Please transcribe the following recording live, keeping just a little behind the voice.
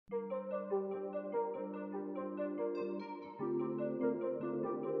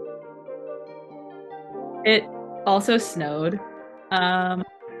It also snowed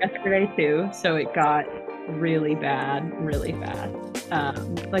yesterday too, so it got really bad really fast.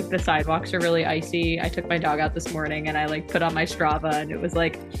 Like the sidewalks are really icy. I took my dog out this morning and I like put on my Strava and it was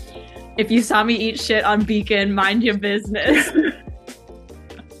like, if you saw me eat shit on Beacon, mind your business.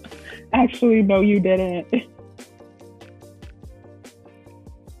 Actually, no, you didn't.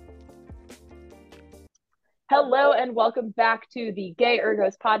 Hello and welcome back to the Gay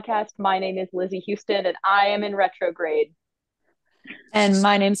Ergos podcast. My name is Lizzie Houston and I am in retrograde. And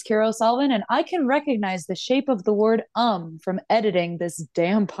my name's Kira Sullivan, and I can recognize the shape of the word from editing this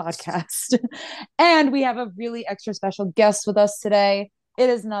damn podcast. And we have a really extra special guest with us today. It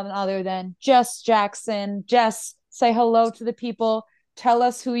is none other than Jess Jackson. Jess, say hello to the people. Tell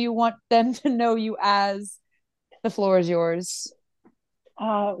us who you want them to know you as. The floor is yours.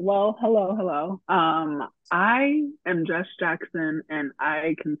 Well, hello. I am Jess Jackson, and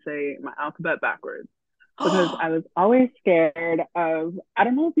I can say my alphabet backwards because I was always scared of. I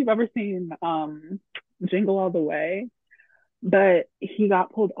don't know if you've ever seen Jingle All the Way, but he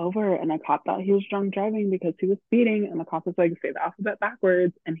got pulled over, and a cop thought he was drunk driving because he was speeding, and the cop was like, "Say the alphabet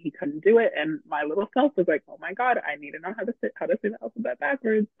backwards," and he couldn't do it, and my little self was like, "Oh my god, I need to know how to say the alphabet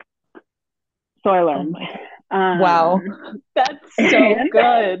backwards." So I Oh learned. my. Wow. That's so And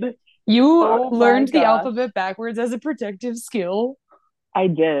good. You Oh my learned the gosh. alphabet backwards as a protective skill. I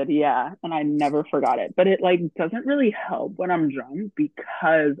did, yeah, and I never forgot it. But it like doesn't really help when I'm drunk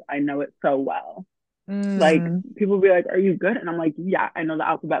because I know it so well. Like Mm. people be like, "Are you good?" And I'm like, "Yeah, I know the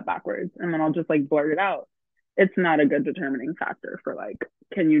alphabet backwards," and then I'll just like blurt it out. It's not a good determining factor for like,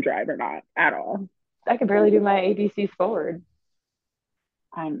 can you drive or not at all. I can barely do my ABCs forward.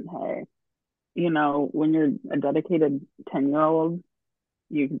 Hey, when you're a dedicated 10-year-old,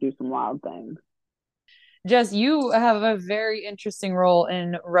 you can do some wild things. Jess, you have a very interesting role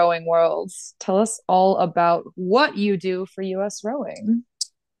in rowing worlds. Tell us all about what you do for US rowing.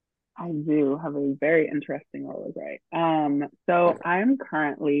 I do have a very interesting role, is right. So I'm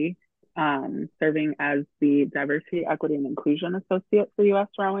currently serving as the Diversity, Equity, and Inclusion Associate for US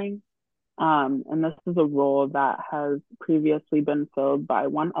Rowing. And this is a role that has previously been filled by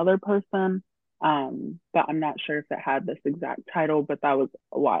one other person, but I'm not sure if it had this exact title, but that was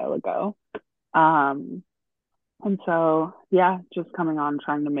a while ago. Um, and so, yeah, just coming on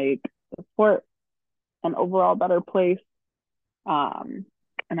trying to make the sport an overall better place. Um,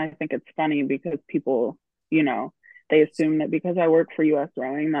 and I think it's funny because people, you know, they assume that because I work for US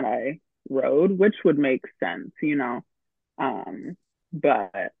Rowing that I rowed, which would make sense. Um,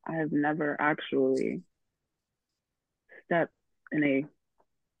 but I've never actually stepped in a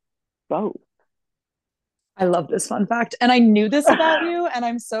boat. I love this fun fact. And I knew this about you, and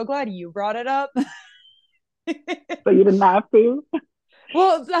I'm so glad you brought it up. But you didn't have to.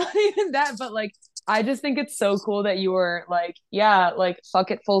 Well, it's not even that, but like, I just think it's so cool that you were like, yeah, like,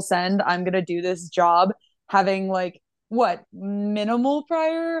 fuck it, full send. I'm going to do this job, having like, what, minimal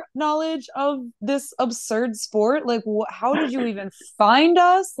prior knowledge of this absurd sport. Like, how did you even find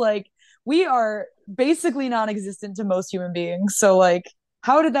us? Like, we are basically non existent to most human beings. So, like,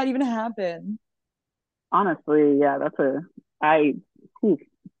 how did that even happen? Honestly, yeah, I, whew.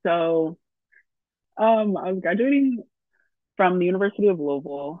 So, I was graduating from the University of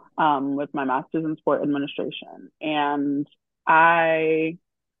Louisville, with my master's in sport administration. And I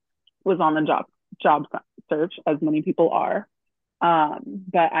was on the job search, as many people are.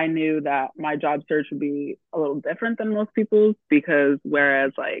 But I knew that my job search would be a little different than most people's because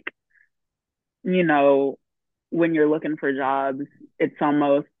whereas like, you know, when you're looking for jobs, it's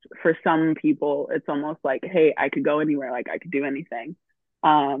almost for some people, it's almost like, hey, I could go anywhere, like I could do anything.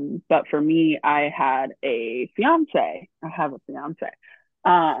 But for me, I had a fiance. I have a fiance.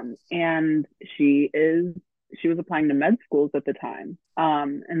 And she was applying to med schools at the time.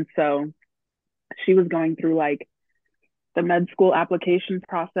 And so she was going through like the med school application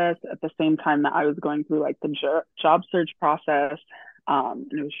process at the same time that I was going through like the job search process.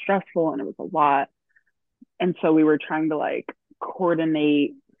 And it was stressful and it was a lot. And so we were trying to like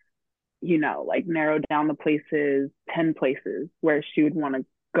coordinate, like narrow down the places, 10 places where she would want to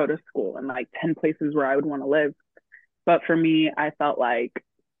go to school and like 10 places where I would want to live. But for me, I felt like,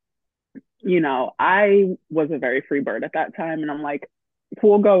 I was a very free bird at that time. And I'm like,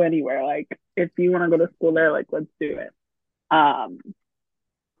 we'll go anywhere. Like, if you want to go to school there, like, let's do it. Um,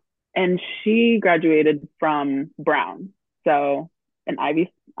 and she graduated from Brown, so an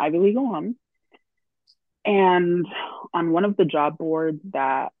Ivy League alum. And on one of the job boards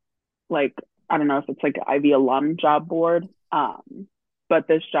that, like, I don't know if it's like an Ivy alum job board, but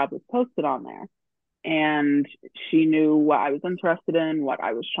this job was posted on there. and she knew what I was interested in, what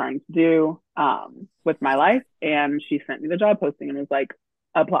I was trying to do with my life. And she sent me the job posting and was like,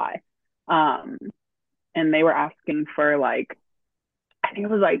 apply. Um, and they were asking for like, I think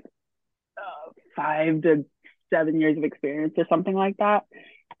it was like 5 to 7 years of experience or something like that.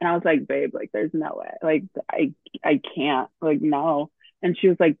 And I was like, babe, like, there's no way. Like, I can't, like, no. And she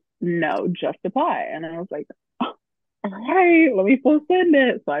was like, no, just apply. And I was like, oh, all right, let me full send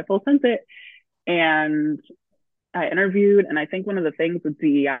it. So I full sent it. And I interviewed. And I think one of the things with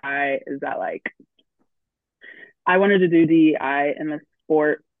DEI is that, like, I wanted to do DEI in the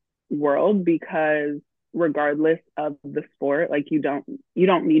sport world because regardless of the sport, like you don't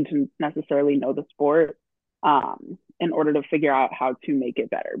need to necessarily know the sport in order to figure out how to make it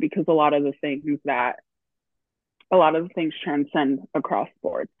better, because a lot of the things transcend across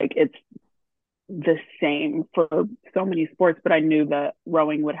sports. Like it's the same for so many sports, but I knew that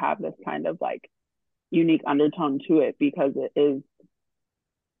rowing would have this kind of like unique undertone to it because it is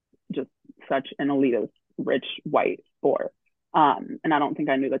just such an elitist, rich white sport. And I don't think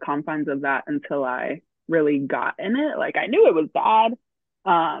I knew the confines of that until I really got in it. Like I knew it was bad,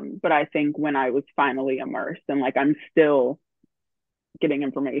 but I think when I was finally immersed and like I'm still getting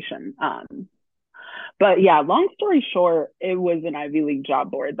information. But yeah, long story short, it was an Ivy League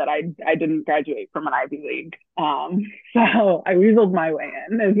job board that I didn't graduate from an Ivy League. So I weaseled my way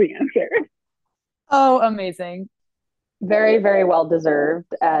in is the answer. Oh, amazing. Very, very well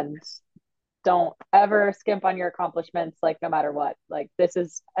deserved. And don't ever skimp on your accomplishments, like no matter what. Like this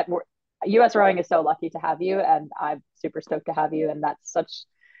is US rowing is so lucky to have you, and I'm super stoked to have you. And that's such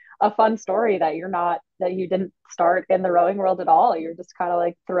a fun story that you didn't start in the rowing world at all. You're just kind of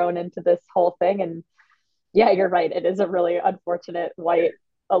like thrown into this whole thing. And yeah, you're right. It is a really unfortunate white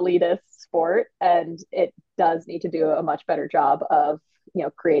elitist sport, and it does need to do a much better job of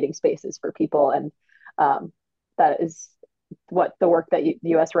creating spaces for people. And that is what the work that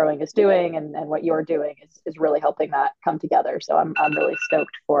US rowing is doing, and what you're doing is really helping that come together. So I'm really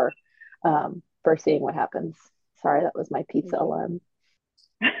stoked for seeing what happens. Sorry, that was my pizza alarm.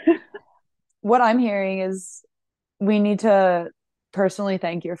 What I'm hearing is we need to personally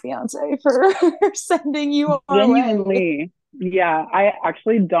thank your fiance for sending you our way. Genuinely, yeah, I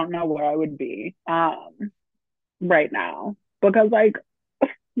actually don't know where I would be right now because like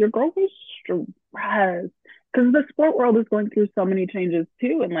your girl was stressed because the sport world is going through so many changes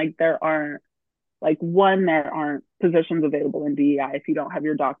too, and like there aren't positions available in DEI if you don't have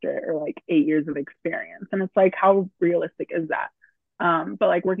your doctorate or like 8 years of experience, and it's like how realistic is that? But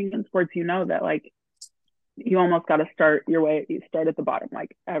like working in sports, you know that like you almost got to you start at the bottom.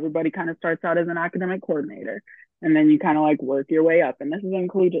 Like everybody kind of starts out as an academic coordinator and then you kind of like work your way up. And this is in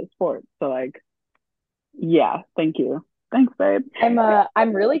collegiate sports. So like, yeah, thank you. Thanks, babe.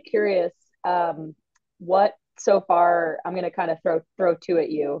 I'm really curious, what so far, I'm going to kind of throw two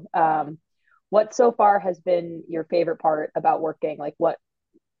at you. What so far has been your favorite part about working? Like what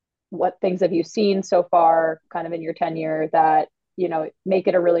things have you seen so far kind of in your tenure that, make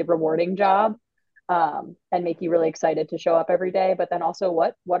it a really rewarding job? And make you really excited to show up every day. But then also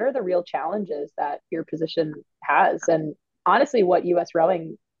what are the real challenges that your position has? And honestly, what US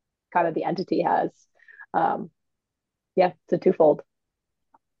rowing kind of the entity has. Yeah, it's a twofold.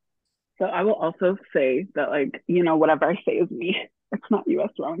 So I will also say that like, whatever I say is me. It's not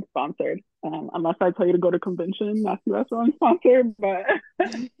US rowing sponsored. Unless I tell you to go to convention, that's US rowing sponsored. But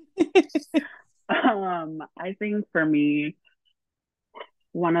I think for me,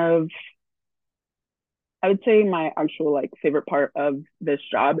 I would say my actual like favorite part of this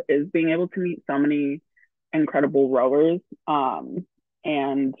job is being able to meet so many incredible rowers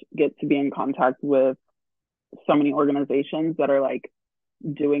and get to be in contact with so many organizations that are like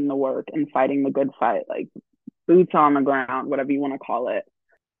doing the work and fighting the good fight, like boots on the ground, whatever you want to call it.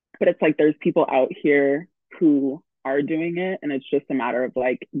 But it's like there's people out here who are doing it, and it's just a matter of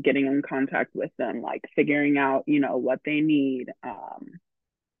like getting in contact with them, like figuring out, what they need,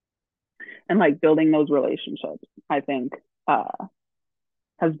 and like building those relationships. I think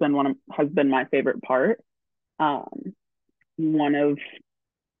has been my favorite part. One of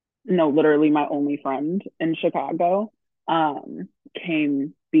no, literally my only friend in Chicago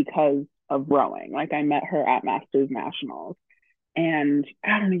came because of rowing. Like I met her at Masters Nationals, and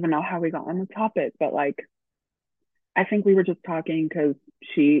I don't even know how we got on the topic, but like I think we were just talking because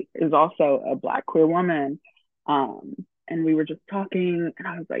she is also a Black queer woman. And we were just talking, and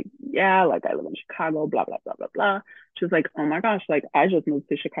I was like, yeah, like I live in Chicago, blah, blah, blah, blah, blah. She was like, oh my gosh, like I just moved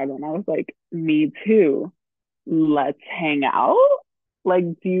to Chicago. And I was like, me too. Let's hang out. Like,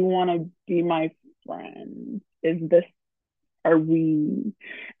 do you want to be my friend? Is this are we?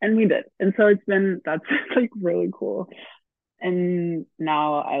 And we did. And so that's like really cool. And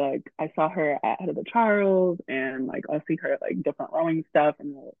now I saw her at Head of the Charles, and like I'll see her at like different rowing stuff,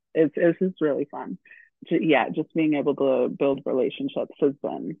 and it's just really fun. Yeah, just being able to build relationships has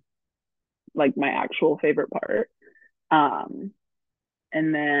been like my actual favorite part. Um,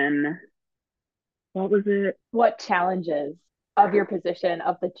 and then what was it? What challenges of your position,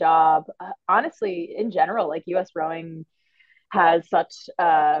 of the job, honestly, in general, like US rowing has such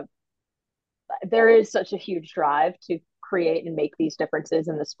there is such a huge drive to create and make these differences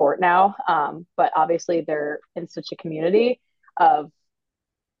in the sport now. But obviously, they're in such a community of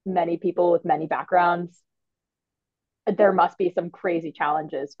many people with many backgrounds. There must be some crazy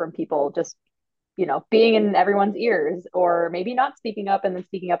challenges from people just, being in everyone's ears or maybe not speaking up and then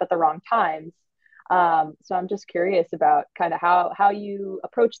speaking up at the wrong times. So I'm just curious about kind of how you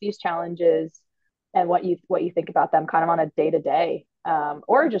approach these challenges and what you think about them kind of on a day to day,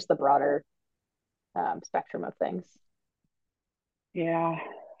 or just the broader spectrum of things. Yeah,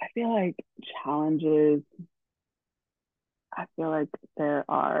 I feel like challenges, I feel like there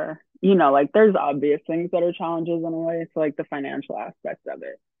are, like there's obvious things that are challenges in a way. So like the financial aspect of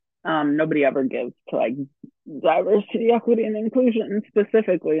it. Nobody ever gives to like diversity, equity, and inclusion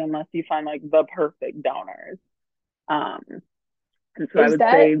specifically unless you find like the perfect donors. Um, and so I Is would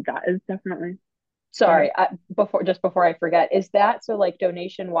that say that is definitely, go ahead. sorry, before I forget, is that so like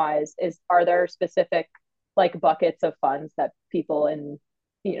donation wise, are there specific like buckets of funds that people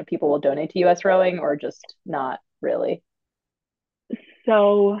will donate to US rowing or just not really?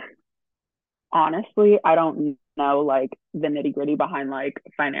 So honestly, I don't know like the nitty gritty behind like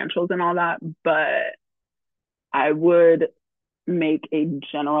financials and all that, but I would make a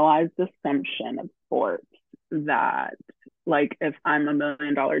generalized assumption of sports that like if I'm $1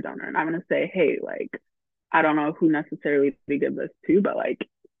 million donor and I'm gonna say, hey, like I don't know who necessarily to give this to, but like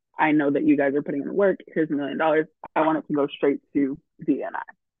I know that you guys are putting in the work. Here's $1 million. I want it to go straight to DNI,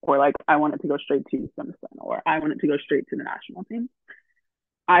 or like I want it to go straight to Simpson, or I want it to go straight to the national team.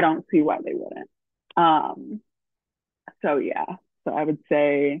 I don't see why they wouldn't. Um, so yeah, so I would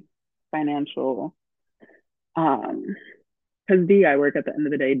say financial, because DEI work at the end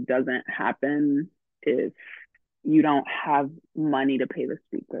of the day doesn't happen if you don't have money to pay the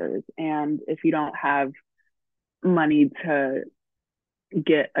speakers, and if you don't have money to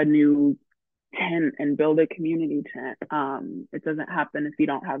get a new tent and build a community tent. It doesn't happen if you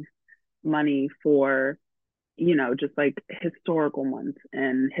don't have money for, just like historical months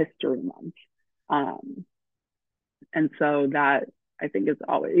and history months. Um, and so that I think is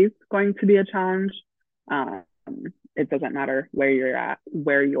always going to be a challenge. Um, it doesn't matter where you're at.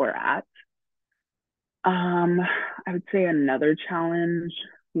 I would say another challenge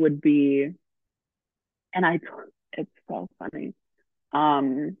would be, and it's so funny.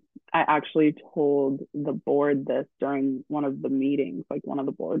 Um, I actually told the board this during one of the meetings, like one of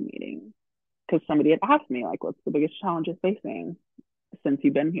the board meetings, because somebody had asked me, like, what's the biggest challenge you're facing since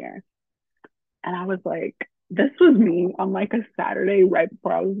you've been here? And I was like, this was me on like a Saturday right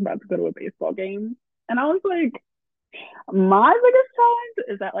before I was about to go to a baseball game. And I was like, my biggest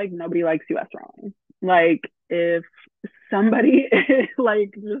challenge is that like nobody likes US rowing. Like if somebody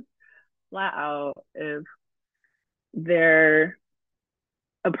like just flat out, if they're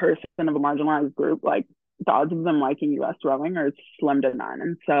a person of a marginalized group, like the odds of them liking US rowing are slim to none.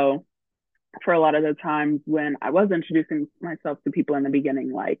 And so for a lot of the times when I was introducing myself to people in the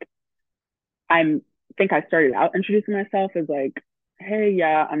beginning, like I think I started out introducing myself as like, hey,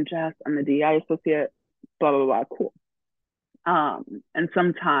 yeah, I'm Jess, I'm the DEI associate, blah, blah, blah, cool. And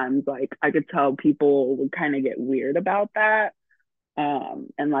sometimes like I could tell people would kind of get weird about that.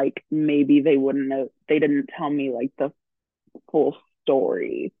 And like maybe they didn't tell me like the full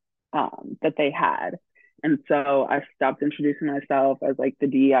story that they had. And so I stopped introducing myself as like the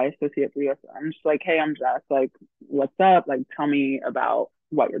DEI associate for US. I'm just like, hey, I'm Jess. Like, what's up? Like, tell me about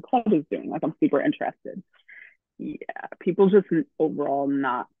what your club is doing. Like, I'm super interested. Yeah, people just overall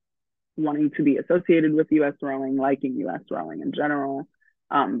not wanting to be associated with US rowing, liking US rowing in general.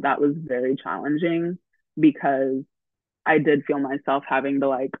 That was very challenging because I did feel myself having to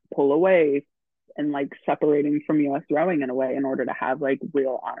like pull away and like separating from US rowing in a way in order to have like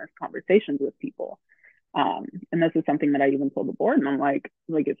real honest conversations with people. And this is something that I even told the board, and I'm like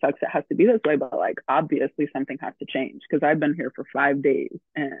it sucks it has to be this way, but like obviously something has to change because I've been here for 5 days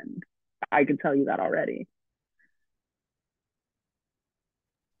and I can tell you that already.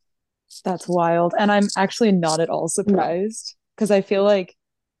 That's wild. And I'm actually not at all No. surprised because I feel like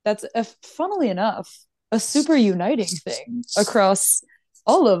funnily enough, a super uniting thing across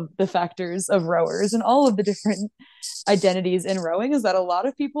all of the factors of rowers and all of the different identities in rowing is that a lot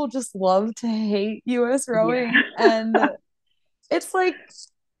of people just love to hate US rowing. Yeah. And it's like,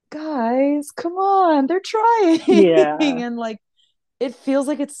 guys, come on, they're trying. Yeah. And like, it feels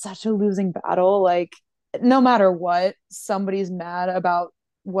like it's such a losing battle. Like, no matter what, somebody's mad about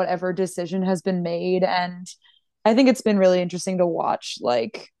whatever decision has been made. And I think it's been really interesting to watch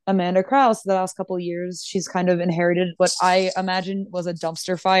like Amanda Krause the last couple of years. She's kind of inherited what I imagine was a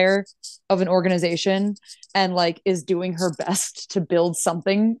dumpster fire of an organization and like is doing her best to build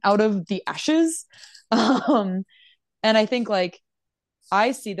something out of the ashes. Um, and I think like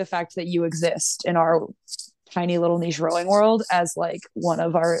I see the fact that you exist in our tiny little niche rowing world as like one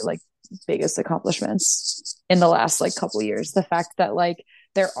of our like biggest accomplishments in the last like couple years. The fact that like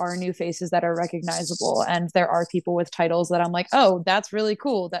there are new faces that are recognizable and there are people with titles that I'm like, oh, that's really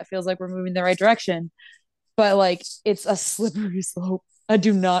cool. That feels like we're moving the right direction. But like it's a slippery slope. I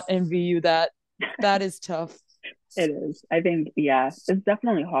do not envy you that. That is tough. It is. I think, yeah, it's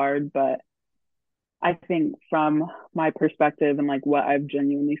definitely hard, but I think from my perspective and like what I've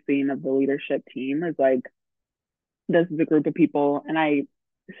genuinely seen of the leadership team is like this is a group of people, and I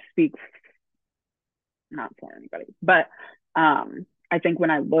speak not for anybody, but I think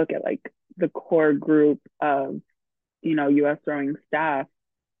when I look at like the core group of, US rowing staff,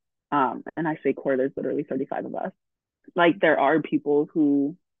 and I say core, there's literally 35 of us. Like there are people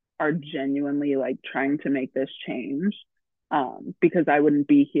who are genuinely like trying to make this change, because I wouldn't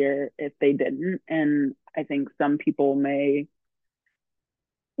be here if they didn't. And I think some people may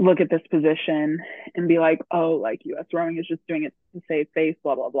look at this position and be like, oh, like US rowing is just doing it to save face,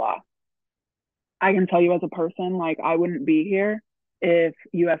 blah, blah, blah. I can tell you as a person, like I wouldn't be here if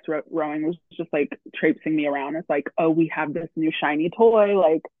US rowing was just like traipsing me around. It's like, oh, we have this new shiny toy.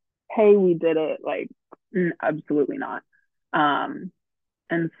 Like, hey, we did it. Like, absolutely not.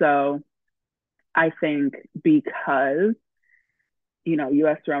 And so I think because,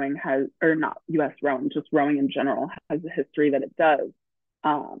 US rowing has, or not US rowing, just rowing in general has the history that it does,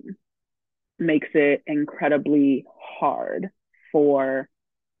 um, makes it incredibly hard for,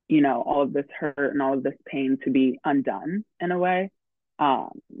 all of this hurt and all of this pain to be undone in a way.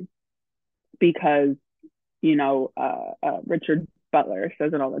 Um, because, Richard Butler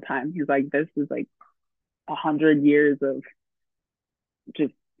says it all the time. He's like, this is like 100 years of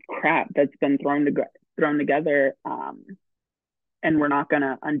just crap that's been thrown together. And we're not going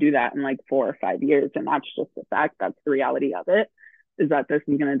to undo that in like 4 or 5 years. And that's just the fact. That's the reality of it, is that this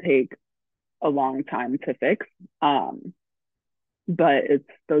is going to take a long time to fix. But it's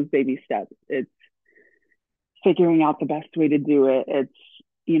those baby steps. It's figuring out the best way to do it. It's,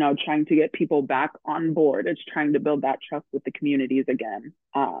 trying to get people back on board. It's trying to build that trust with the communities again.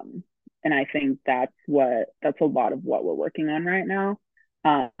 And I think that's a lot of what we're working on right now.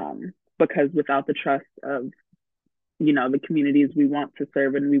 Because without the trust of, the communities we want to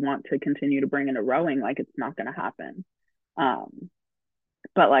serve and we want to continue to bring into rowing, like it's not going to happen.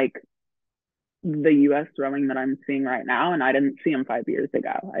 But like the US rowing that I'm seeing right now, and I didn't see them 5 years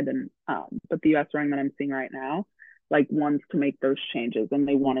ago. I didn't, but the US rowing that I'm seeing right now, like wants to make those changes and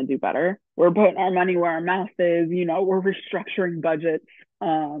they want to do better. We're putting our money where our mouth is, we're restructuring budgets.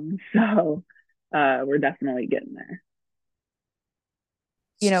 So we're definitely getting there.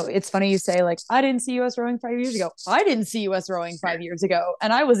 It's funny you say like I didn't see US rowing 5 years ago. I didn't see US rowing 5 years ago,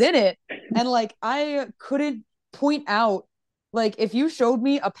 and I was in it, and like I couldn't point out, like if you showed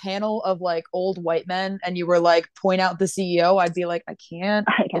me a panel of like old white men and you were like point out the CEO, I'd be like I can't.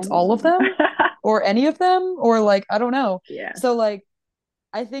 It's all of them, or any of them, or like I don't know. Yeah. So like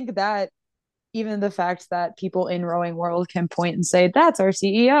I think that even the fact that people in rowing world can point and say that's our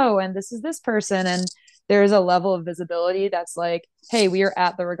CEO and this is this person, and there's a level of visibility that's like, hey, we are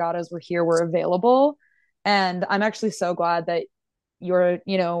at the regattas, we're here, we're available. And I'm actually so glad that you're,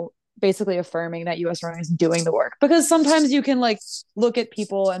 basically affirming that US rowing is doing the work, because sometimes you can like look at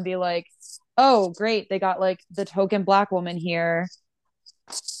people and be like, oh great, they got like the token Black woman here,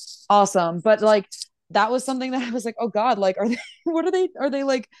 awesome. But like that was something that I was like, oh god, like are they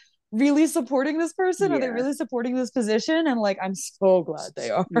like really supporting this person? Yeah. Are they really supporting this position? And like I'm so glad they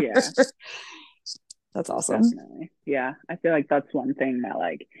are. Yeah. That's awesome. Definitely. Yeah. I feel like that's one thing that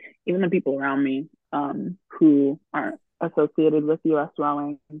like even the people around me who aren't associated with US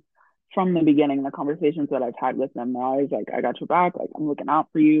rowing, from the beginning, the conversations that I've had with them, they're always like, I got your back, like I'm looking out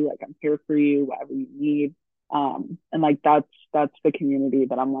for you, like I'm here for you, whatever you need. And like that's the community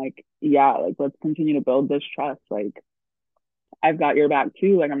that I'm like, yeah, like let's continue to build this trust. Like I've got your back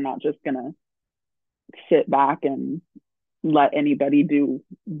too. Like I'm not just gonna sit back and let anybody do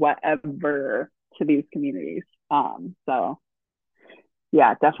whatever to these communities. So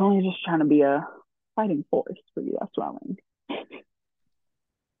yeah, definitely just trying to be a fighting force for US rowing.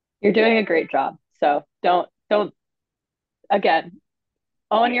 You're doing a great job. So don't again,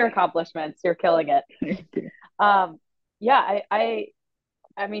 own your accomplishments. You're killing it. Thank you. Um, yeah, I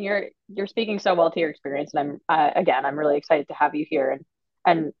mean, you're speaking so well to your experience, and I'm really excited to have you here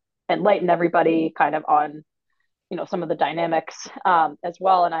and enlighten everybody kind of on some of the dynamics as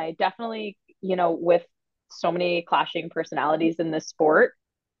well. And I definitely with so many clashing personalities in this sport,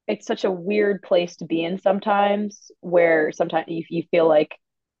 it's such a weird place to be in sometimes, where sometimes you feel like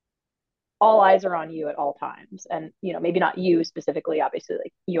all eyes are on you at all times. And, maybe not you specifically, obviously,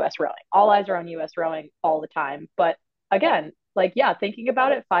 like US rowing. All eyes are on US rowing all the time. But again, like, yeah, thinking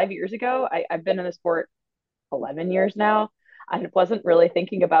about it 5 years ago, I've been in the sport 11 years now. I wasn't really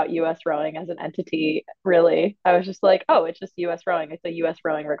thinking about US rowing as an entity, really. I was just like, oh, it's just US rowing. It's a US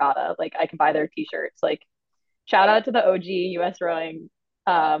rowing regatta. Like, I can buy their t shirts. Like, shout out to the OG US rowing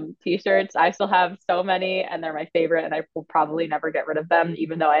t-shirts. I still have so many and they're my favorite, and I will probably never get rid of them,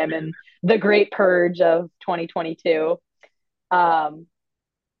 even though I am in the great purge of 2022. um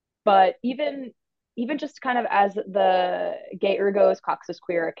but even just kind of as the gay ergos coxus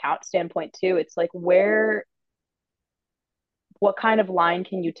queer account standpoint too, it's like, what kind of line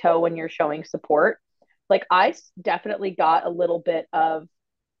can you toe when you're showing support? Like, I definitely got a little bit of,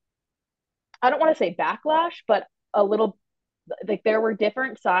 I don't want to say backlash, but a little, like, there were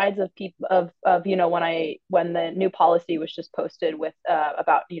different sides of people of when the new policy was just posted with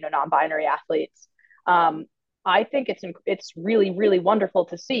about non-binary athletes. um I think it's really, really wonderful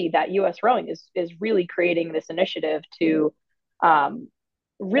to see that US rowing is really creating this initiative to um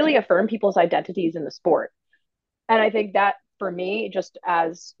really affirm people's identities in the sport. And I think that, for me, just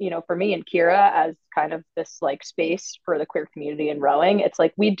as for me and Kira, as kind of this like space for the queer community in rowing, it's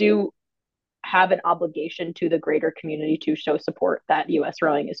like we do have an obligation to the greater community to show support that US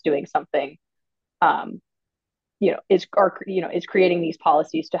rowing is doing something, um, is creating these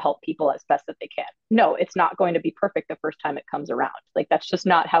policies to help people as best that they can. No, it's not going to be perfect the first time it comes around. Like, that's just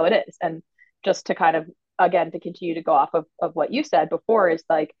not how it is. And just to kind of, again, to continue to go off of what you said before, is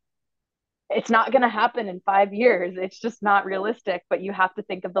like, it's not going to happen in 5 years. It's just not realistic, but you have to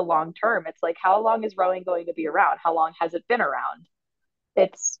think of the long term. It's like, how long is rowing going to be around? How long has it been around?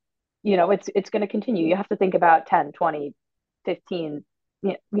 It's it's going to continue. You have to think about 10, 20, 15,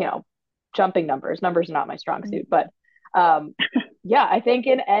 jumping numbers are not my strong suit, but um yeah, I think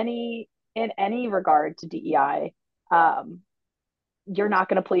in any regard to DEI, um you're not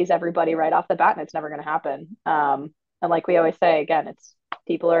going to please everybody right off the bat, and it's never going to happen. And like we always say, again, it's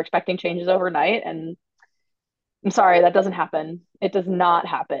people are expecting changes overnight, and I'm sorry, that doesn't happen. It does not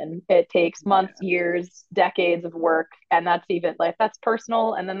happen. It takes months, Yeah. years, decades of work, and that's even like, that's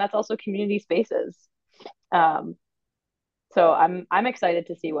personal, and then that's also community spaces. Um, so I'm excited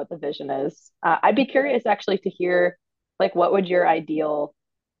to see what the vision is. I'd be curious actually to hear, like, what would your ideal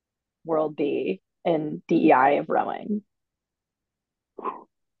world be in DEI of rowing?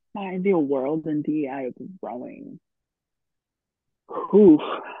 My ideal world in DEI is rowing. Oof.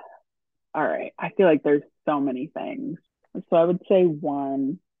 All right. I feel like there's so many things. So I would say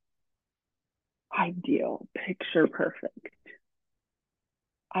one, ideal, picture perfect.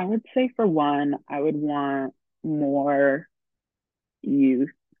 I would say for one, I would want more youth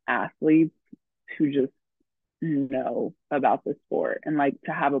athletes to just know about the sport and like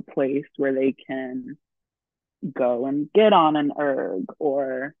to have a place where they can go and get on an erg,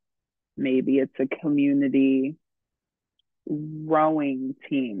 or maybe it's a community rowing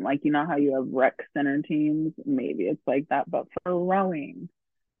team. Like, you know how you have rec center teams? Maybe it's like that, but for rowing,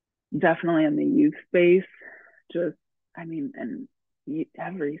 definitely in the youth space. Just, I mean, in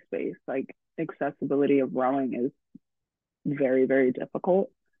every space, like accessibility of rowing is very, very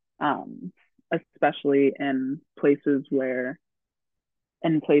difficult, um, especially in places where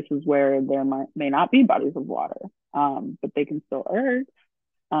there may not be bodies of water, but they can still erg.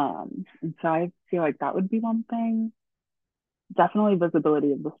 And so I feel like that would be one thing. Definitely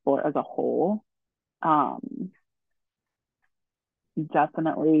visibility of the sport as a whole. Um,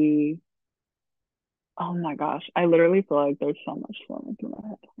 definitely. Oh my gosh, I literally feel like there's so much flowing through my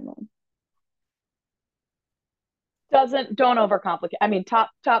head. Hold on. Don't overcomplicate. I mean,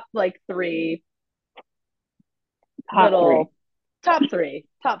 top like three Top three. little, top three.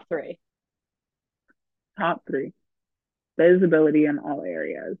 Top three. Visibility in all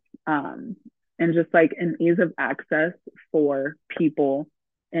areas. And just like an ease of access for people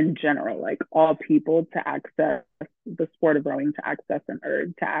in general, like all people to access the sport of rowing, to access an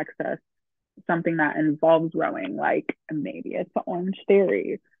erg, to access something that involves rowing. Like maybe it's the Orange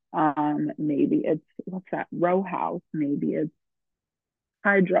Theory, maybe it's what's that, row house, maybe it's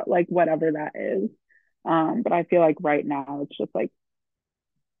hydro, like whatever that is. But I feel like right now it's just like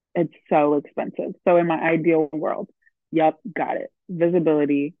it's so expensive. So in my ideal world, yep, got it.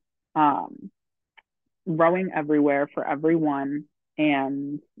 Visibility, um, rowing everywhere for everyone,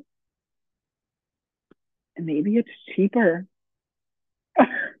 and maybe it's cheaper.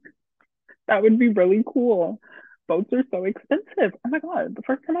 That would be really cool. Boats are so expensive. Oh my God. The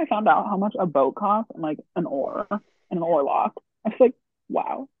first time I found out how much a boat costs and like an oar and an oarlock, I was like,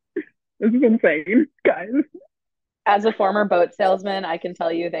 wow, this is insane, guys. As a former boat salesman, I can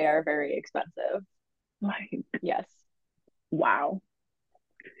tell you they are very expensive. Like, Yes. wow.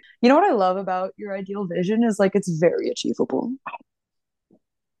 You know what I love about your ideal vision is like it's very achievable.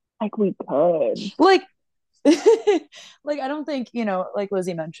 Like we could. Like like I don't think, you know, like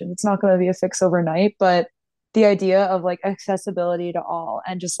Lizzie mentioned, it's not going to be a fix overnight, but the idea of like accessibility to all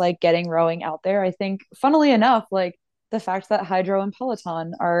and just like getting rowing out there, I think funnily enough, like the fact that Hydro and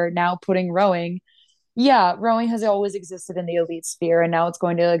Peloton are now putting rowing, yeah, rowing has always existed in the elite sphere and now it's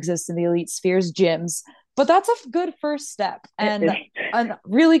going to exist in the elite sphere's gyms. But that's a good first step. And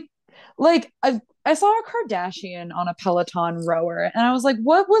really like I saw a Kardashian on a Peloton rower and I was like,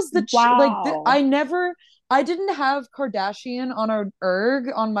 what was the Wow. I didn't have Kardashian on a erg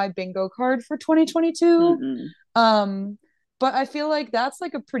on my bingo card for 2022. Mm-mm. Um, but I feel like that's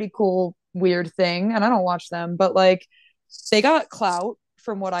like a pretty cool weird thing, and I don't watch them, but like they got clout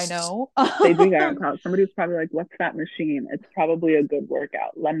from what I know. They do get caught. Somebody's probably like, what's that machine? It's probably a good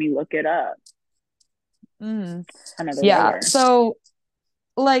workout. Let me look it up. Mm. Another Yeah. rower. So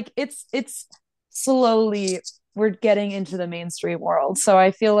like it's slowly we're getting into the mainstream world. So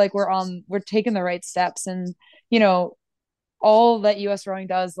I feel like we're taking the right steps and you know all that US rowing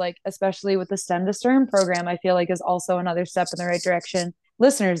does, like especially with the STEM to STERN program, I feel like is also another step in the right direction.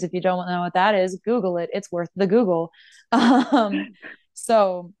 Listeners, if you don't know what that is, Google it. It's worth the Google.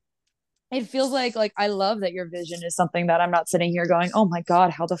 So it feels like I love that your vision is something that I'm not sitting here going, oh my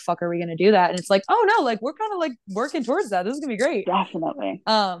God, how the fuck are we gonna do that? And it's like, oh no, like we're kind of like working towards that. This is gonna be great. Definitely.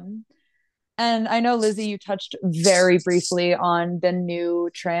 And I know, Lizzie, you touched very briefly on the new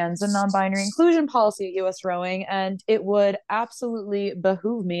trans and non binary inclusion policy at US Rowing, and it would absolutely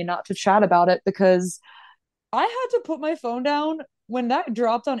behoove me not to chat about it because I had to put my phone down when that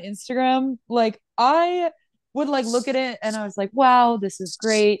dropped on Instagram. Like, I would like look at it and I was like, wow, this is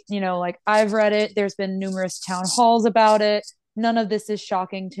great. You know, like I've read it, there's been numerous town halls about it. None of this is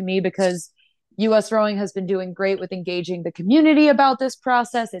shocking to me because US Rowing has been doing great with engaging the community about this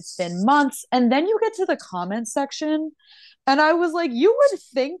process. It's been months. And then you get to the comment section, and I was like, you would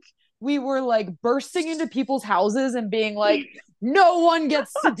think we were like bursting into people's houses and being like, no one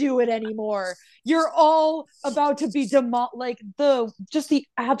gets to do it anymore. You're all about to be like the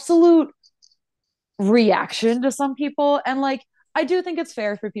absolute reaction to some people. And like, I do think it's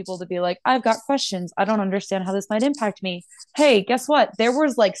fair for people to be like, I've got questions. I don't understand how this might impact me. Hey, guess what? There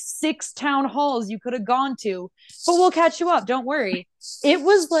was like 6 town halls you could have gone to, but we'll catch you up. Don't worry. It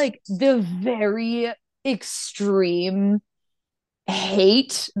was like the very extreme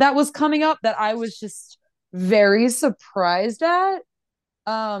hate that was coming up that I was just very surprised at.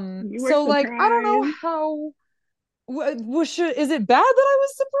 You were So like I don't know surprised. how is it bad that I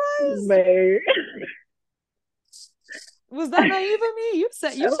was surprised? Very. Was that naive of me? You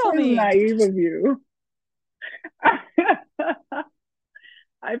That tell was me. naive of you.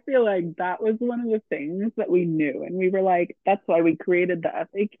 I feel like that was one of the things that we knew. And we were like, that's why we created the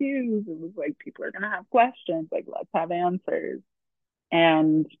FAQs. It was like, people are going to have questions. Like, let's have answers.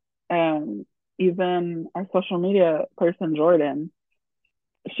 And even our social media person, Jordan,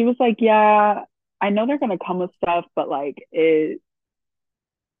 she was like, yeah, I know they're going to come with stuff, but like, it's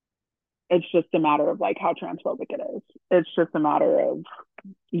just a matter of like how transphobic it is. It's just a matter of,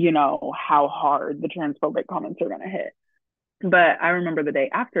 you know, how hard the transphobic comments are going to hit. But I remember the day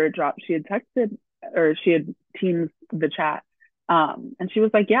after it dropped, she had texted or she had teamed the chat. And she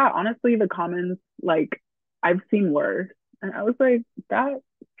was like, yeah, honestly, the comments, like, I've seen worse. And I was like, that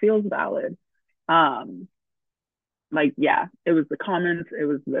feels valid. Um, like, yeah, it was the comments, it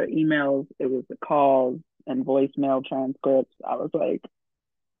was the emails, it was the calls and voicemail transcripts. I was like,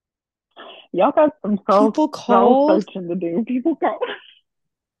 y'all got some People soul called. searching to do. People call.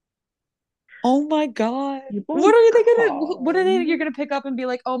 Oh my God. People What are they gonna what are called. they you're gonna pick up and be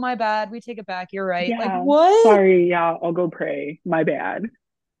like, oh my bad, we take it back, you're right. Like Yeah, what? sorry, yeah, I'll go pray. My bad.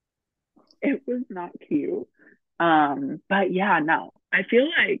 It was not cute. But yeah, no, I feel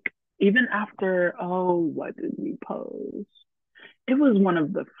like even after, oh, what did we post? It was one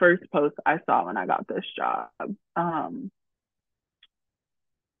of the first posts I saw when I got this job. Um,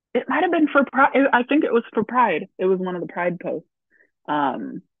 it might have been for Pride. I think it was for Pride. It was one of the Pride posts.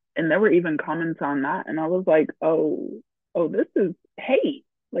 And there were even comments on that, and I was like, oh, this is hate.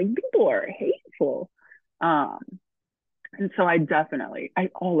 Like people are hateful. Um, and so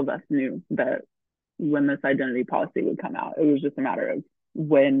all of us knew that when this identity policy would come out, it was just a matter of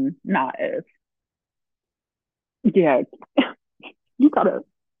when, not if. Yeah, you gotta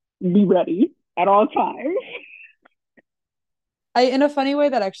be ready at all times. In a funny way,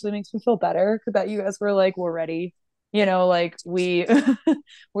 that actually makes me feel better that you guys were like, we're ready. Like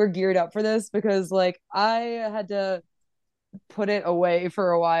we're geared up for this because like I had to put it away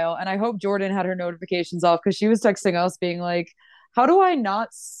for a while. And I hope Jordan had her notifications off because she was texting us being like, how do I not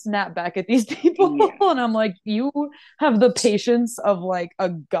snap back at these people? Yeah. And I'm like, you have the patience of like a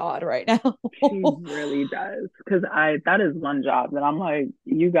god right now. She really does. Because that is one job that I'm like,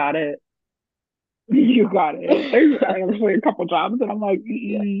 you got it. You got it. There's actually a couple jobs that I'm like,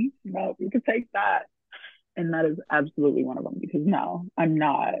 Yeah. no, you can take that. And that is absolutely one of them because no, I'm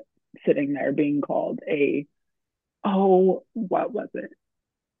not sitting there being called what was it?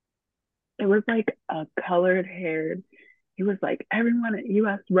 It was like a colored haired, he was like, everyone at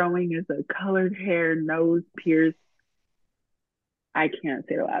US rowing is a colored hair, nose pierced. I can't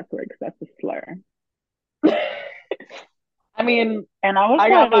say the last word because that's a slur. I mean, And I was I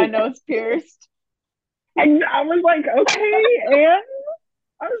got my like, nose pierced. I was like, okay, and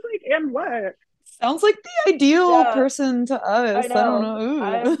I was like, and what? Sounds like the ideal Yeah, person to I us. I don't know. know.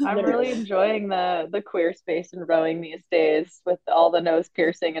 I'm really Literally. enjoying the queer space in rowing these days with all the nose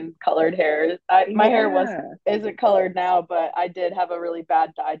piercing and colored hair. My hair Yeah. isn't colored now, but I did have a really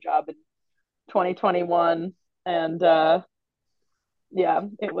bad dye job in 2021, and yeah,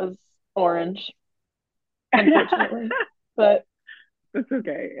 it was orange, unfortunately. But It's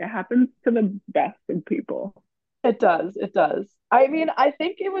okay. It happens to the best of people. it does. It does. I mean, I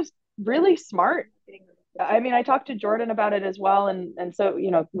think it was really smart. I mean, I talked to Jordan about it as well, and so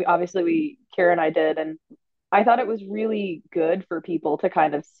we Kira and I did, and I thought it was really good for people to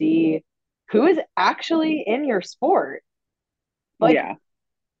kind of see who is actually in your sport. Like, Yeah,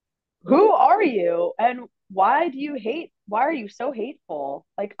 who are you, and why do you hate? Why are you so hateful?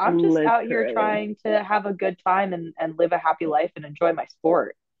 Like, I'm just out here literally. trying to have a good time and live a happy life and enjoy my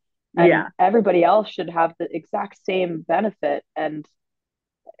sport. And Yeah. everybody else should have the exact same benefit. And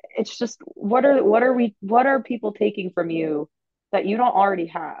it's just what are people taking from you that you don't already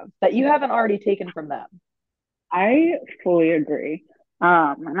have, that you haven't already taken from them? I fully agree.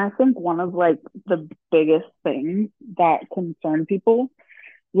 And I think one of like the biggest things that concerned people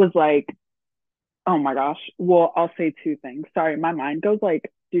was like, oh my gosh. Well, I'll say two things. Sorry, my mind goes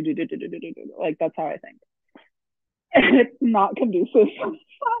like do do do do do do do. Like that's how I think. And it's not conducive.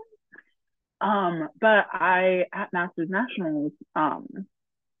 But I at Masters Nationals,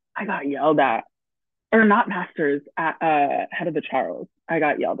 I got yelled at, or not Masters at head of the Charles. I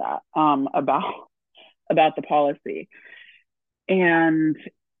got yelled at about the policy. And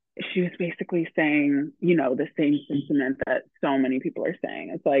she was basically saying, the same sentiment that so many people are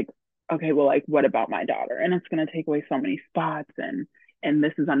saying. It's like, okay, well, like, what about my daughter? And it's going to take away so many spots, and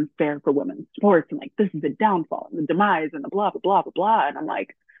this is unfair for women's sports, and like, this is the downfall and the demise and the blah blah blah blah blah. And I'm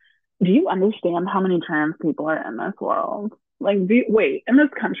like, do you understand how many trans people are in this world? Like, wait, in this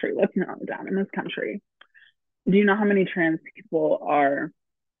country, let's narrow it down. In this country, do you know how many trans people are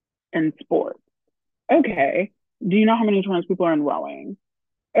in sports? Okay. Do you know how many trans people are in rowing?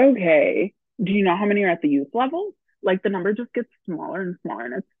 Okay, do you know how many are at the youth level? Like the number just gets smaller and smaller.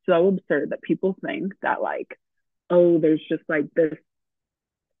 And it's so absurd that people think that, like, oh, there's just like this,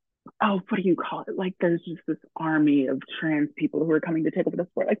 oh, what do you call it? Like, there's just this army of trans people who are coming to take over the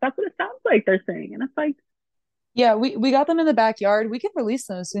sport. Like, that's what it sounds like they're saying. And it's like, Yeah, we got them in the backyard. We can release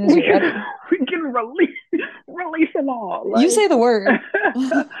them as soon as we you're can, ready. we can release them all. You Like, say the word.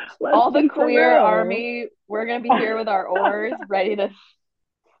 let's All the be for queer real. army, we're gonna be here with our oars, ready to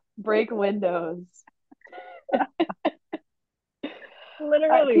break windows.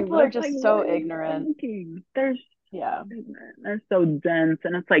 Literally, People but are it's like, just what so are you ignorant. thinking? They're Yeah. so ignorant. They're so dense,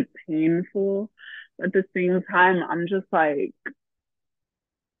 and it's like painful. At the same time, I'm just like,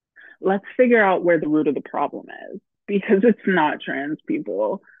 let's figure out where the root of the problem is because it's not trans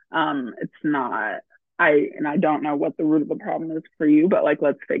people. It's not. I don't know what the root of the problem is for you, but like,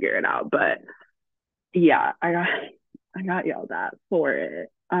 let's figure it out. But yeah, I got yelled at for it.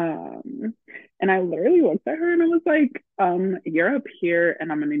 And I literally looked at her and I was like, you're up here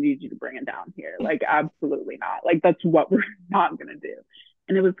and I'm gonna need you to bring it down here. Like, absolutely not. Like, that's what we're not gonna do.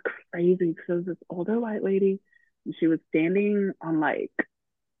 And it was crazy because it was this older white lady and she was standing on like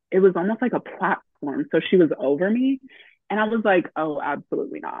it was almost like a platform. So she was over me. And I was like, oh,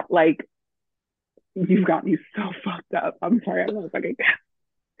 absolutely not. Like, you've got me so fucked up. I'm sorry, I don't know if I can.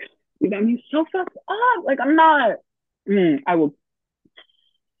 You got me so fucked up. Like I'm not. I will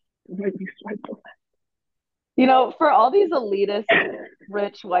make me swipe so fast. You know, for all these elitist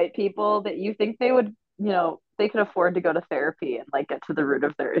rich white people that you think they would, they could afford to go to therapy and like get to the root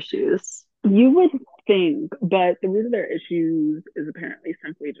of their issues. You would think, but the root of their issues is apparently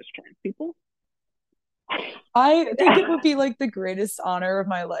simply just trans people. I think it would be like the greatest honor of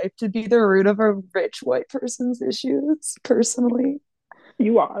my life to be the root of a rich white person's issues, personally.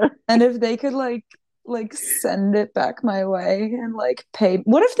 You are. And if they could like send it back my way and like pay,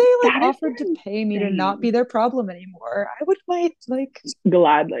 what if they like That is offered to pay me to not insane. be their problem anymore? I would like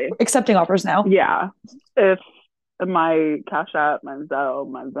Gladly. accepting offers now. Yeah. If my Cash App, my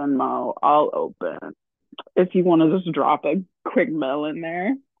Zelle, my Venmo, all open. If you want to just drop a quick mail in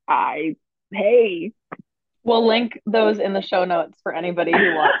there, hey. We'll link those in the show notes for anybody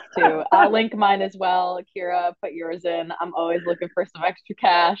who wants to. I'll link mine as well. Kira, put yours in. I'm always looking for some extra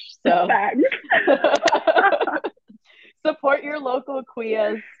cash. So support your local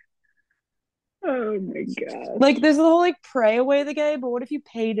queers. Oh my god. Like there's the whole like pray away the gay, but what if you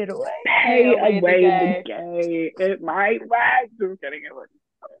paid it away? Pay away the gay. It might wax. Just kidding. It wouldn't.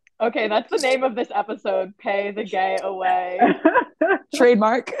 Okay, that's the name of this episode. Pay the gay away.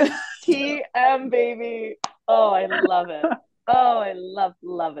 Trademark. TM baby. Oh, I love it. Oh, I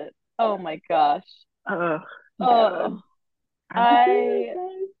love it. Oh my gosh. Oh. I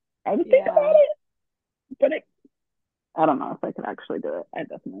would think about it, but I don't know if I could actually do it. I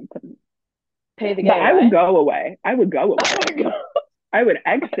definitely couldn't. Pay the gay but away. I would go away. I would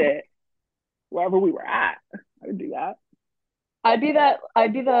exit wherever we were at. I would do that. I'd be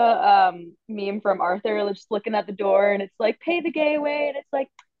the meme from Arthur, just looking at the door, and it's like, pay the gay away, and it's like,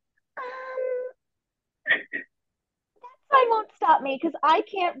 that sign won't stop me because I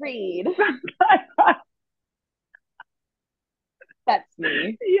can't read. That's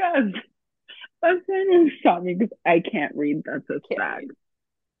me. Yes. That sign won't stop me because I can't read. That's a fact.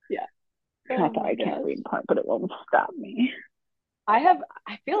 Yeah. Not that I can't read part, but it won't stop me. I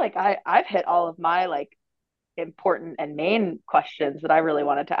feel like I've hit all of my like important and main questions that I really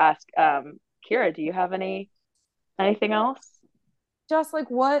wanted to ask. Kira, do you have anything else? Just like,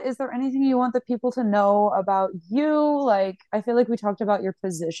 what is there anything you want the people to know about you? Like, I feel like we talked about your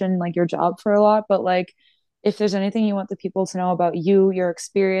position, like your job for a lot, but like, if there's anything you want the people to know about you, your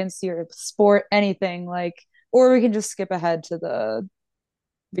experience, your sport, anything, like, or we can just skip ahead to the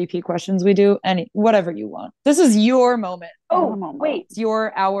VP questions we do, whatever you want. This is your moment. Oh, wait. It's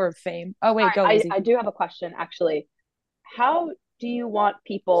your hour of fame. Oh, wait, go. I do have a question, actually. How do you want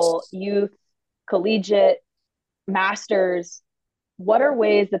people, youth, collegiate, masters, what are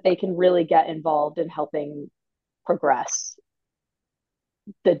ways that they can really get involved in helping progress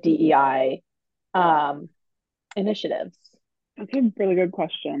the DEI initiatives? That's a really good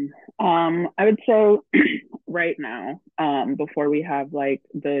question. I would say right now, before we have like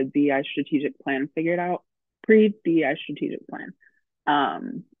the DEI strategic plan figured out, pre-DEI strategic plan,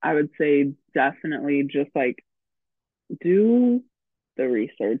 I would say definitely just like do the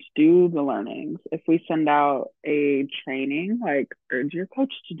research, do the learnings. If we send out a training, like urge your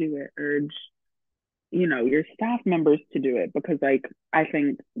coach to do it, urge your staff members to do it, because like I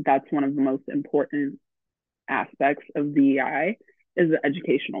think that's one of the most important aspects of DEI is the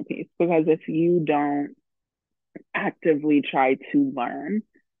educational piece. Because if you don't actively try to learn,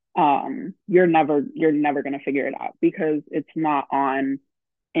 you're never going to figure it out, because it's not on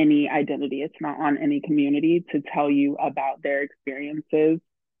any identity, it's not on any community to tell you about their experiences.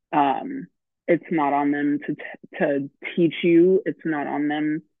 It's not on them to teach you. It's not on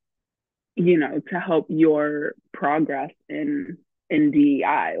them, to help your progress in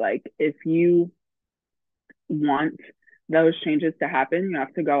DEI. Like if you want those changes to happen, you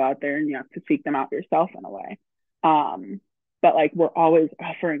have to go out there and you have to seek them out yourself in a way. But like we're always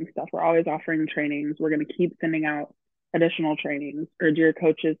offering stuff. We're always offering trainings. We're going to keep sending out additional trainings. Urge your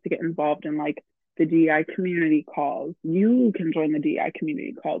coaches to get involved in like the DEI community calls. You can join the DEI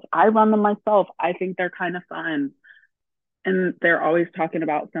community calls. I run them myself. I think they're kind of fun. And they're always talking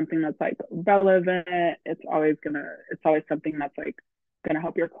about something that's like relevant. It's always something that's like gonna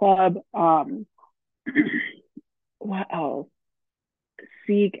help your club. What else?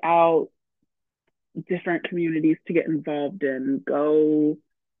 Seek out different communities to get involved in. Go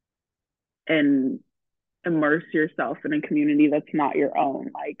and immerse yourself in a community that's not your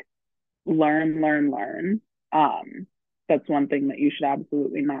own. Like learn. That's one thing that you should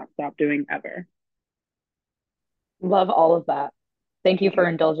absolutely not stop doing ever. Love all of that. Thank you for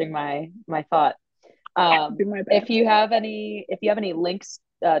indulging my thought. If you have any links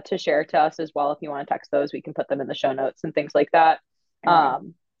to share to us as well. If you want to text those, we can put them in the show notes and things like that. Okay.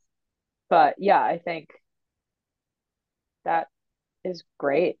 But yeah, I think that is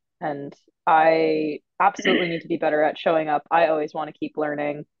great. And I absolutely need to be better at showing up. I always want to keep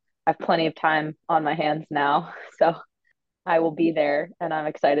learning. I have plenty of time on my hands now. So I will be there and I'm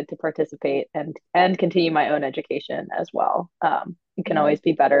excited to participate and continue my own education as well. You can always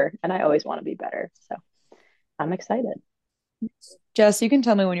be better and I always want to be better. So I'm excited. Jess, you can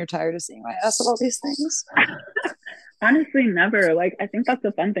tell me when you're tired of seeing my ass at all these things. Honestly, never. Like, I think that's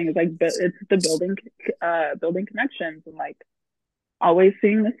the fun thing is like it's the building connections and like always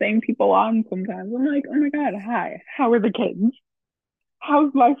seeing the same people on sometimes. I'm like, oh my God, hi. How are the kids?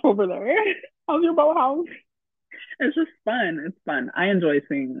 How's life over there? How's your boathouse? It's just fun. It's fun. I enjoy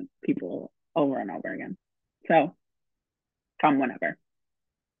seeing people over and over again. So come whenever.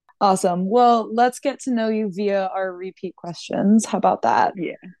 Awesome. Well, let's get to know you via our repeat questions. How about that?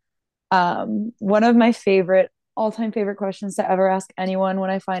 Yeah. One of my all-time favorite questions to ever ask anyone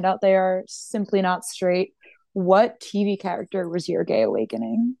when I find out they are simply not straight. What TV character was your gay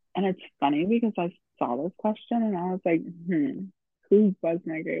awakening? And it's funny because I saw this question and I was like, who was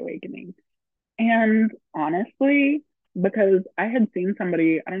my gay awakening? And honestly, because I had seen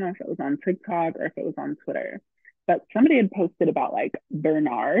somebody, I don't know if it was on TikTok or if it was on Twitter, but somebody had posted about like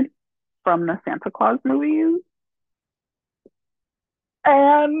Bernard from the Santa Claus movies.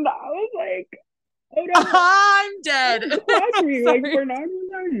 And I was like, oh no, I'm dead. me. Like Bernard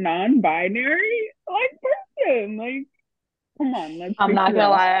was a non-binary like person. Like, come on, let's I'm be not real. gonna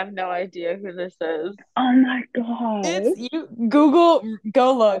lie, I have no idea who this is. Oh my God. It's you. Google,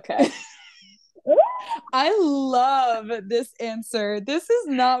 go look. Okay. I love this answer. This is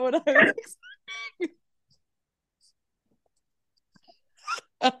not what I was expecting.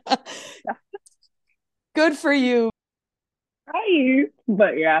 Good for you. Right.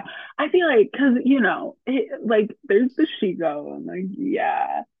 But yeah, I feel like, because, like, there's the Shigo, and like,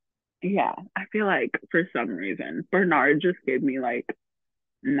 yeah. I feel like for some reason, Bernard just gave me like,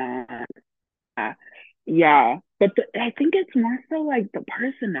 nah. Yeah. But I think it's more so like the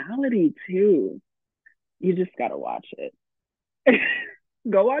personality too. You just gotta watch it.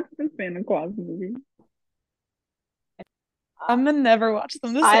 Go watch the Santa Claus movie. I'm gonna never watch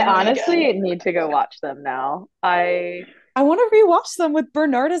them the I same way honestly again. need to go watch them now. I want to rewatch them with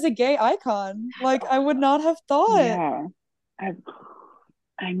Bernard as a gay icon. Like, I would not have thought. Yeah.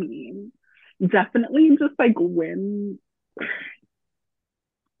 I mean, definitely just like win,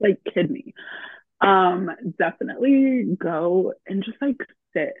 like kidney. Definitely go and just like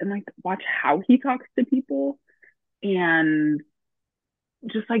sit and like watch how he talks to people and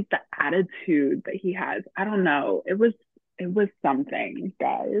just like the attitude that he has. I don't know. It was something,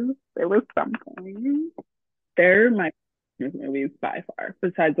 guys. It was something. They're my movies by far,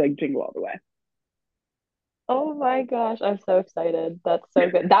 besides like Jingle All the Way. Oh my gosh, I'm so excited. That's so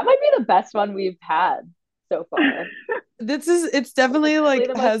good. That might be the best one we've had so far. It's definitely like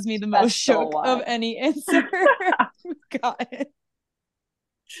the most has me the most special shook of one. any answer. God.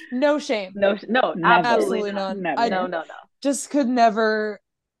 No shame. No, Never. absolutely none. Never. I no. just would never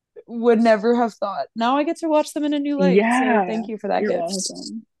have thought. Now I get to watch them in a new light. Yeah. So thank you for that You're gift.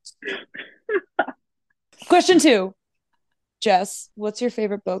 welcome. Question 2. Jess, what's your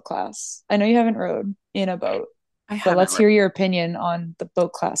favorite boat class? I know you haven't rowed in a boat, but let's hear your opinion on the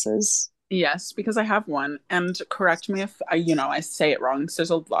boat classes. Yes, because I have one. And correct me if I say it wrong, because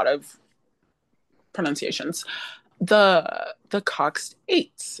there's a lot of pronunciations. The Coxed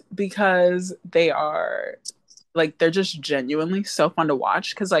Eights, because they are like, they're just genuinely so fun to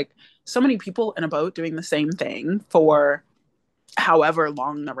watch, because like so many people in a boat doing the same thing for however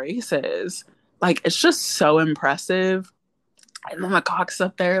long the race is. Like, it's just so impressive. And then the cock's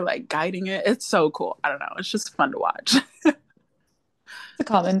up there like guiding it. It's so cool. I don't know. It's just fun to watch.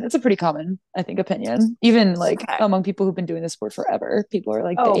 It's a pretty common, I think, opinion. Even like among people who've been doing this sport forever. People are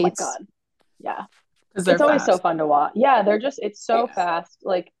like the eights. My God. Yeah. It's always so fun to watch. Yeah, it's so fast.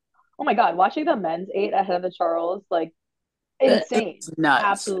 Like, oh my God, watching the men's 8 ahead of the Charles, like insane. It's nuts.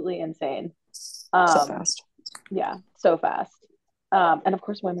 Absolutely insane. So fast. Yeah, so fast. And of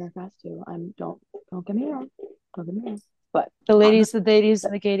course women are fast too. Don't get me wrong. Don't get me wrong. But the ladies, the ladies,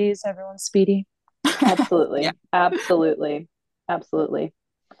 the gadies, everyone's speedy. Absolutely. Yeah. Absolutely. Yeah,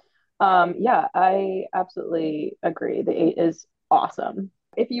 I absolutely agree. The 8 is awesome.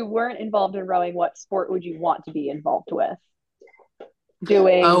 If you weren't involved in rowing, what sport would you want to be involved with?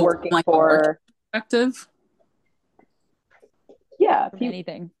 Working like for perspective? Yeah,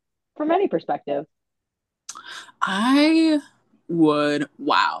 anything. From any perspective. I would,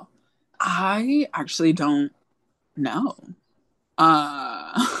 wow. I actually don't know.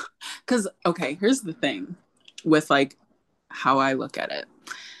 Because, okay, here's the thing with like how I look at it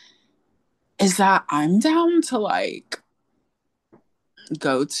is that I'm down to like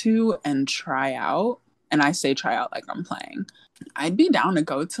go to and try out. And I say try out like I'm playing. I'd be down to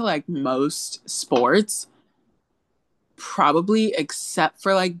go to like most sports, probably except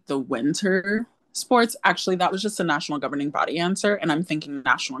for like the winter sports. Actually, that was just a national governing body answer. And I'm thinking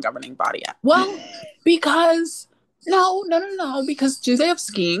national governing body. Well, because no. Because do they have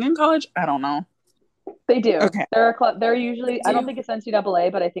skiing in college? I don't know. They do. Okay. There are club. They're usually. I don't think it's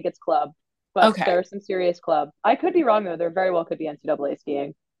NCAA, but I think it's club. But Okay. there's some serious club. I could be wrong though. There very well could be NCAA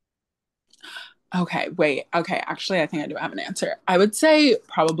skiing. Okay, wait. Okay, actually, I think I do have an answer. I would say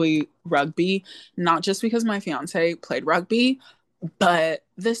probably rugby, not just because my fiance played rugby, but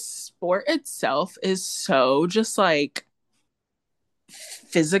the sport itself is so just like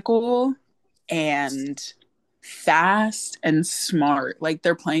physical and fast and smart. Like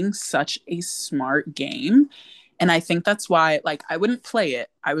they're playing such a smart game. And I think that's why like I wouldn't play it.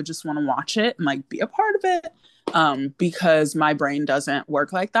 I would just want to watch it and like be a part of it. Because my brain doesn't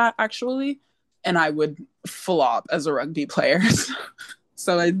work like that actually. And I would flop as a rugby player.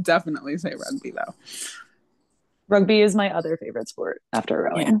 So I definitely say rugby though. Rugby is my other favorite sport after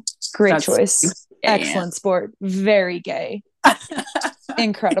rowing. Yeah, Great that's choice. gay. Excellent sport. Very gay.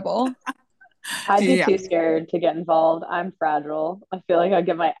 Incredible. I'd be Yeah. too scared to get involved. I'm fragile. I feel like I'd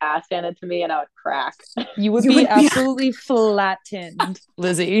get my ass handed to me and I would crack. You would be absolutely flattened,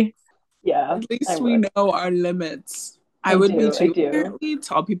 Lizzie. Yeah. At least I we would. know our limits. I I would be do, I too. do. Apparently,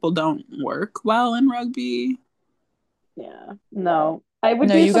 tall people don't work well in rugby. Yeah. No. I would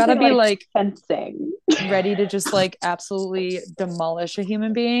No, do you gotta something be like like fencing. ready to just like absolutely demolish a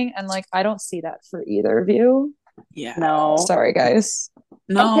human being. And like, I don't see that for either of you. Yeah. No. Sorry, guys.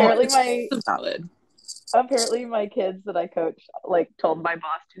 No, Apparently it's valid. apparently my kids that I coach like told my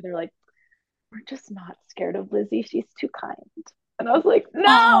boss too, they're like, we're just not scared of Lizzie. She's too kind. And I was like,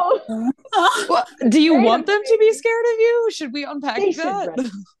 no. Well, do you Afraid want of them to me. be scared of you? Should we unpack They should that?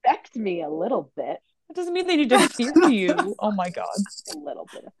 respect me a little bit. That doesn't mean they need to fear you. Oh my God. A little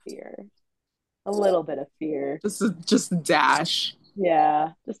bit of fear. A little bit of fear. Just dash.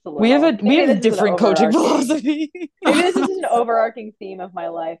 Yeah, just a little. We have Maybe this is an different coaching overarching- philosophy. Maybe this is just an overarching theme of my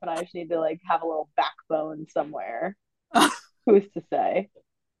life, and I just need to like have a little backbone somewhere. Who's to say?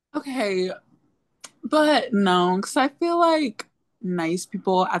 Okay, but no, because I feel like nice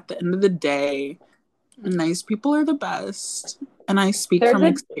people at the end of the day, nice people are the best. And I speak There's from a-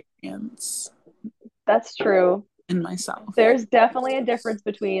 experience That's true. in myself. There's definitely a difference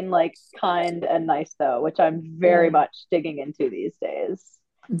between like kind and nice, though, which I'm very much digging into these days.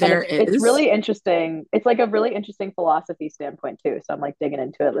 It's really interesting. It's like a really interesting philosophy standpoint too. So I'm like digging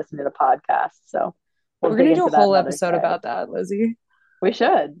into it, listening to the podcast. So We're gonna do a whole episode about that, Lizzie. We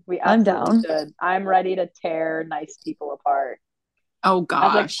should. We I'm absolutely down. should. I'm ready to tear nice people apart. Oh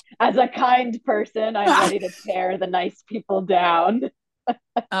gosh. As a kind person, I'm ready to tear the nice people down.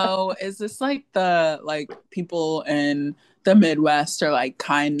 Oh, is this like the like people in the Midwest are like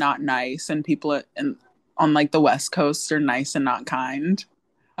kind, not nice, and people on like the West Coast are nice and not kind?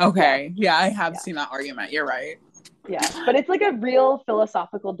 Okay. Yeah, I have seen that argument. You're right. Yeah. But it's like a real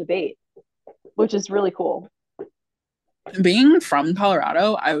philosophical debate, which is really cool. Being from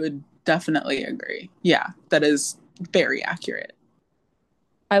Colorado, I would definitely agree. Yeah, that is very accurate.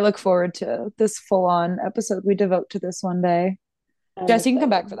 I look forward to this full-on episode we devote to this one day. Jess, you can come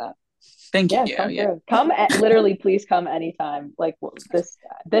back for that. Thank you. Yeah. Come literally, please come anytime. Like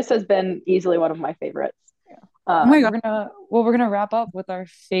this has been easily one of my favorites. Oh my God. We're gonna wrap up with my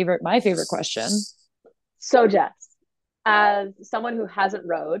favorite question. So Jess, as someone who hasn't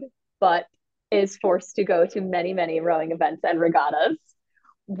rowed but is forced to go to many, many rowing events and regattas,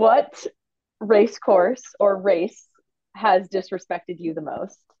 what race course or race has disrespected you the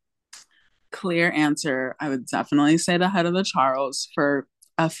most? Clear answer. I would definitely say the Head of the Charles for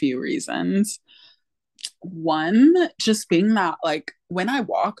a few reasons. One, just being that like when I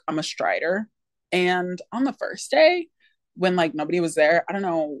walk, I'm a strider. And on the first day, when like nobody was there, I don't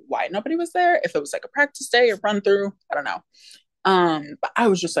know why nobody was there. If it was like a practice day or run through, I don't know. But I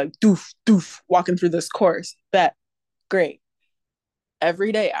was just like doof, doof, walking through this course. Bet. Great.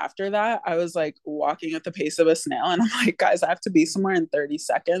 Every day after that, I was like walking at the pace of a snail. And I'm like, guys, I have to be somewhere in 30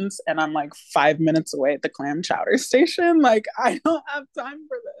 seconds. And I'm like 5 minutes away at the clam chowder station. Like, I don't have time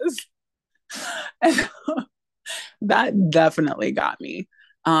for this. And that definitely got me.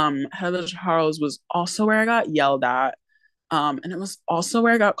 Heather Charles was also where I got yelled at. And it was also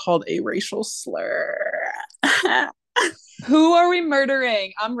where I got called a racial slur. Who are we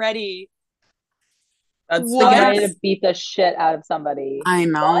murdering? I'm ready. That's the I'm What? ready guess. to beat the shit out of somebody. I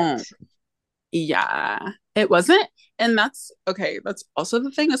know. What? Yeah. It wasn't, and that's okay. That's also the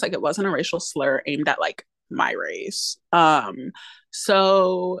thing is like it wasn't a racial slur aimed at like my race.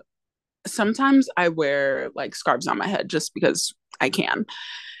 So sometimes I wear like scarves on my head just because I can.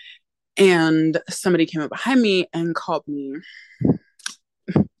 And somebody came up behind me and called me,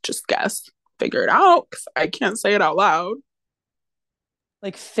 just guess, figure it out, because I can't say it out loud.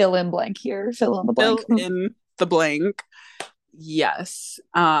 Like fill in blank here, fill in the blank. Fill in the blank. Yes.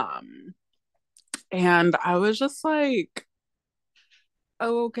 And I was just like,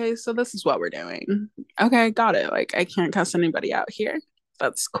 oh, okay, so this is what we're doing. Okay, got it. Like, I can't cuss anybody out here.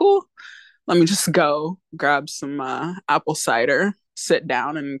 That's cool. Let me just go grab some apple cider, sit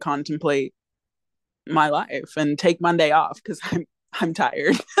down and contemplate my life and take Monday off because I'm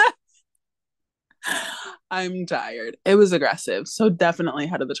tired. I'm tired. It was aggressive. So definitely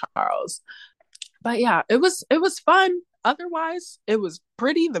head of the Charles. But yeah, it was fun. Otherwise, it was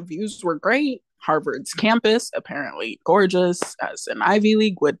pretty. The views were great. Harvard's campus, apparently gorgeous, as an Ivy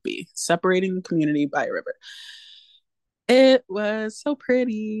League would be, separating the community by a river. It was so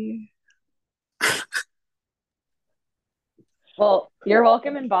pretty. Well, you're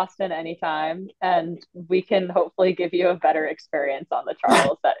welcome in Boston anytime, and we can hopefully give you a better experience on the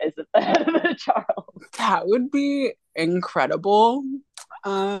Charles that isn't the head of the Charles. That would be incredible.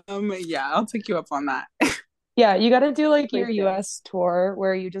 Yeah, I'll take you up on that. Yeah, you got to do like your Please do. US tour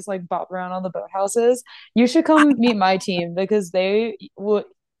where you just like bop around on the boathouses. You should come meet my team because they would,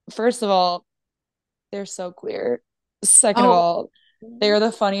 first of all, they're so queer. Second of Oh, all, they are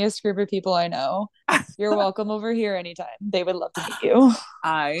the funniest group of people I know. You're welcome over here anytime. They would love to meet you.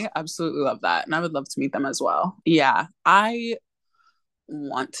 I absolutely love that. And I would love to meet them as well. Yeah, I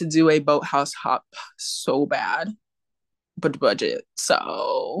want to do a boathouse hop so bad, but budget.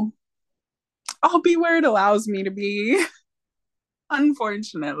 So I'll be where it allows me to be,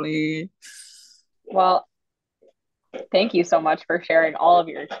 unfortunately. Well, thank you so much for sharing all of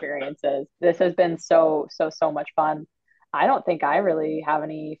your experiences. This has been so much fun. I don't think I really have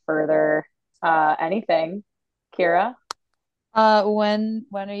any further anything. Kira? When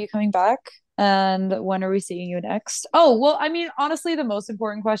are you coming back? And when are we seeing you next? Oh, well, I mean, honestly, the most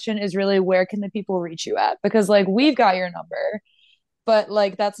important question is really where can the people reach you at? Because like we've got your number, but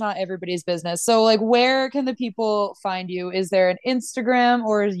like that's not everybody's business. So like where can the people find you? Is there an Instagram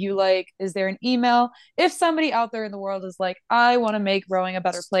or is there an email? If somebody out there in the world is like, I want to make rowing a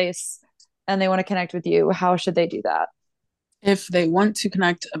better place and they want to connect with you, how should they do that? If they want to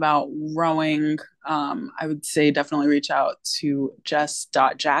connect about rowing, I would say definitely reach out to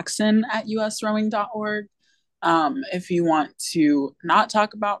jess.jackson@usrowing.org. If you want to not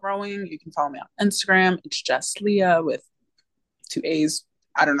talk about rowing, you can follow me on Instagram. It's Jess Leah with two A's.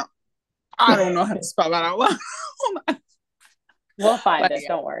 I don't know. I don't know how to spell that out loud. We'll find But it, yeah.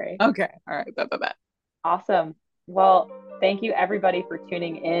 don't worry. Okay. All right. Bye. Awesome. Well, thank you everybody for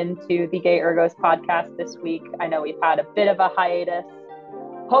tuning in to the Gay Ergos podcast this week. I know we've had a bit of a hiatus.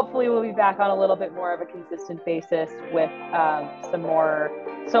 Hopefully we'll be back on a little bit more of a consistent basis with some more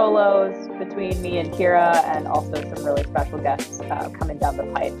solos between me and Kira and also some really special guests coming down the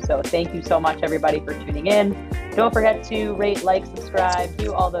pipe. So thank you so much everybody for tuning in. Don't forget to rate, like, subscribe,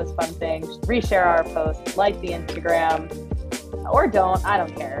 do all those fun things, reshare our posts, like the Instagram, or don't. I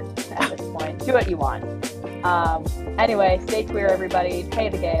don't care at this point. Do what you want. Anyway, stay queer, everybody. Pay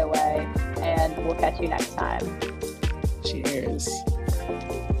the gay away, and we'll catch you next time. Cheers.